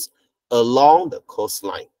breathtaking views along the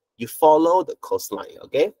coastline. You follow the coastline,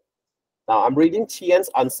 okay? Now I'm reading Qian's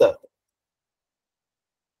answer.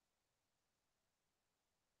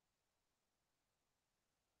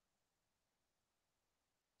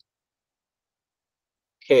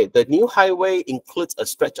 Okay, the new highway includes a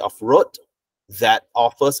stretch of road that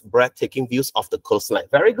offers breathtaking views of the coastline.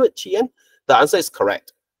 Very good, Qian. The answer is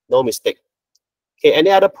correct. No mistake. Okay, any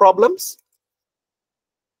other problems?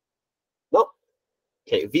 No?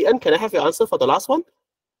 Okay, VN, can I have your answer for the last one?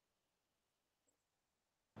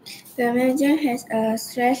 The museum has a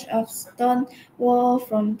stretch of stone wall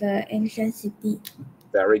from the ancient city.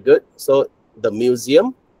 Very good. So the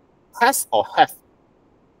museum has or have?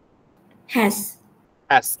 Has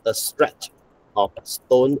a stretch of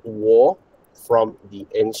stone wall from the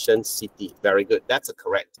ancient city. Very good. That's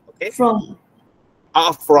correct. Okay. From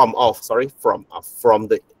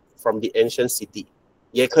the ancient city.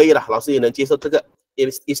 也可以啦，老师也能接受这个。It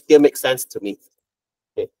still makes sense to me.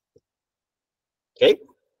 Okay. Okay.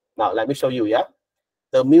 Now let me show you. Yeah.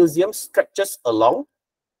 The museum stretches along.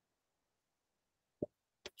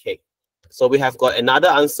 Okay. So we have got another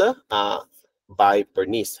answer by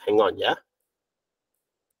Bernice. Hang on. Yeah.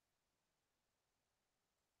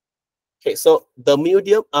 Okay, so the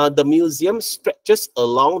museum stretches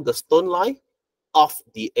along the stone line of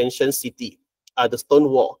the ancient city, the stone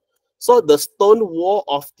wall. So the stone wall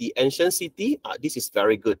of the ancient city, this is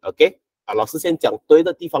very good, okay? 老师先讲对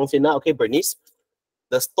的地方先啦 okay, Bernice?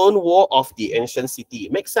 The stone wall of the ancient city.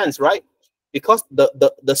 Makes sense, right? Because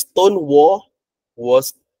the stone wall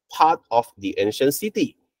was part of the ancient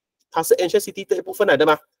city. 它是 ancient city 的一部分来的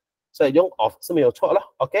吗所以用 of 是没有错了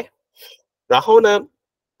 ，OK。然后呢，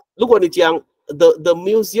如果你讲 the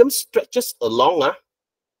museum stretches along 啊，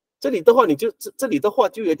这里的话你就这里的话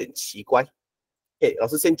就有点奇怪。OK， 老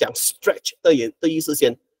师先讲 stretch 的意思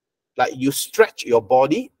先。Like you stretch your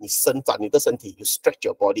body， 你伸展你的身体 ，you stretch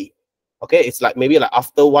your body。Okay, it's like maybe like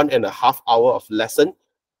after 1.5 hour of lesson,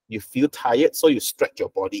 you feel tired, so you stretch your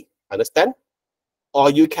body. Understand? Or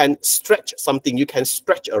you can stretch something. You can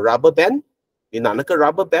stretch a rubber band. 你拿那个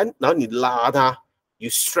rubber band， 然后你拉它 ，you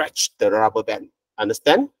stretch the rubber band.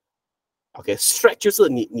 Understand? Okay, stretch 就是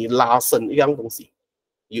你拉伸一样东西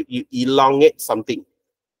 ，you elongate something.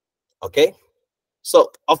 Okay,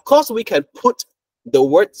 so of course we can put the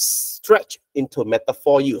word stretch into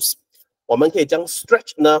metaphor use. 我们可以将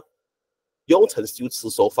stretch 呢用成修辞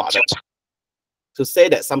手法的 to say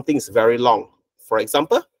that something is very long. For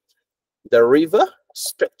example, the river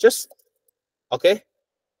stretches, okay,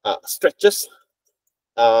 stretches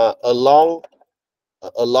along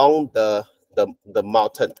the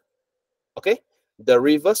mountain. Okay, the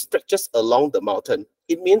river stretches along the mountain.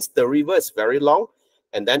 It means the river is very long,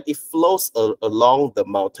 and then it flows along the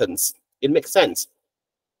mountains. It makes sense.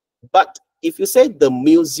 But if you say the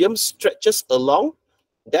museum stretches along,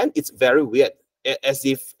 then it's very weird. As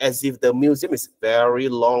if the museum is very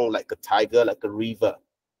long, like a tiger, like a river.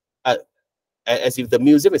 As if the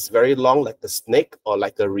museum is very long, like a snake or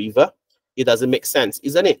like a river. It doesn't make sense,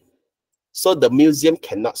 isn't it? So the museum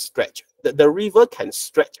cannot stretch. The river can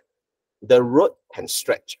stretch. The road can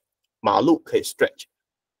stretch. 马路可以 stretch.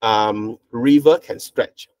 River can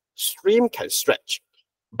stretch. Stream can stretch.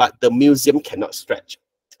 But the museum cannot stretch.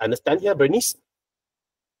 Understand here, Bernice?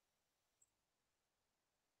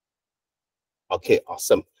 Okay,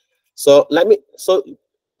 awesome. So so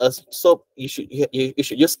you should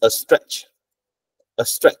use a stretch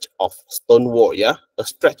of stone wall, yeah, a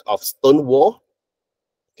stretch of stone wall.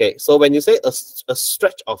 Okay, so when you say a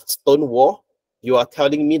stretch of stone wall, you are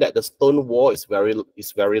telling me that the stone wall is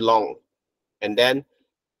very long, and then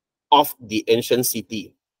of the ancient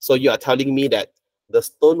city. So you are telling me that the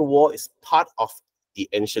stone wall is part of the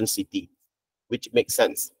ancient city, which makes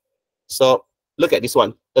sense. So look at this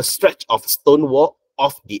one, a stretch of stone wall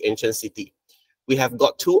of the ancient city. We have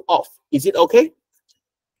got two of. Is it okay?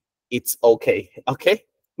 It's okay. Okay?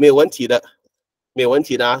 没有问题的，没有问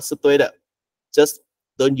题的，是对的。Just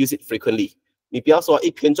don't use it frequently. 你不要说一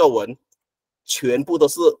篇作文全部都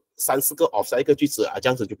是3、4个 of 在一个句子啊，这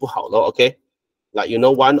样子就不好了。Okay? Like you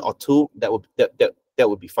know, 1 or 2, that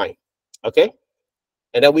would be fine. Okay?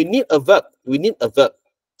 And then we need a verb. We need a verb.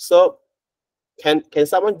 So can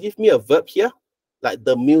someone give me a verb here? Like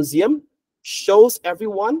the museum shows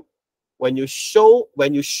everyone. When you show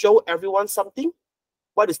everyone something,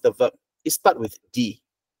 what is the verb? It starts with D.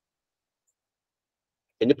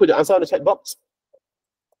 Can you put the answer on the chat box?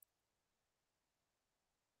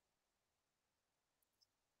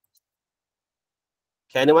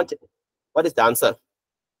 Can anyone? What is the answer?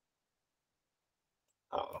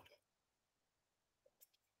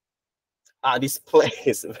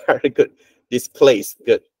 Displays. Very good. Displays.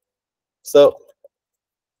 Good. So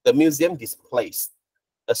the museum displays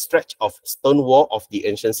a stretch of stone wall of the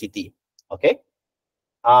ancient city. Okay.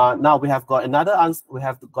 Now we have got another answer. We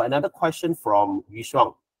have got another question from Yu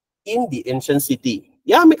Shuang. In the ancient city.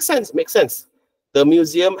 Yeah, makes sense. Makes sense. The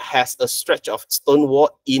museum has a stretch of stone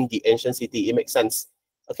wall in the ancient city. It makes sense.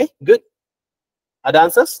 Okay, good. Other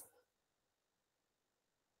answers?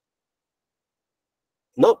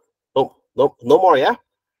 No more, yeah?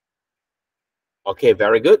 Okay,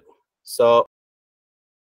 very good. So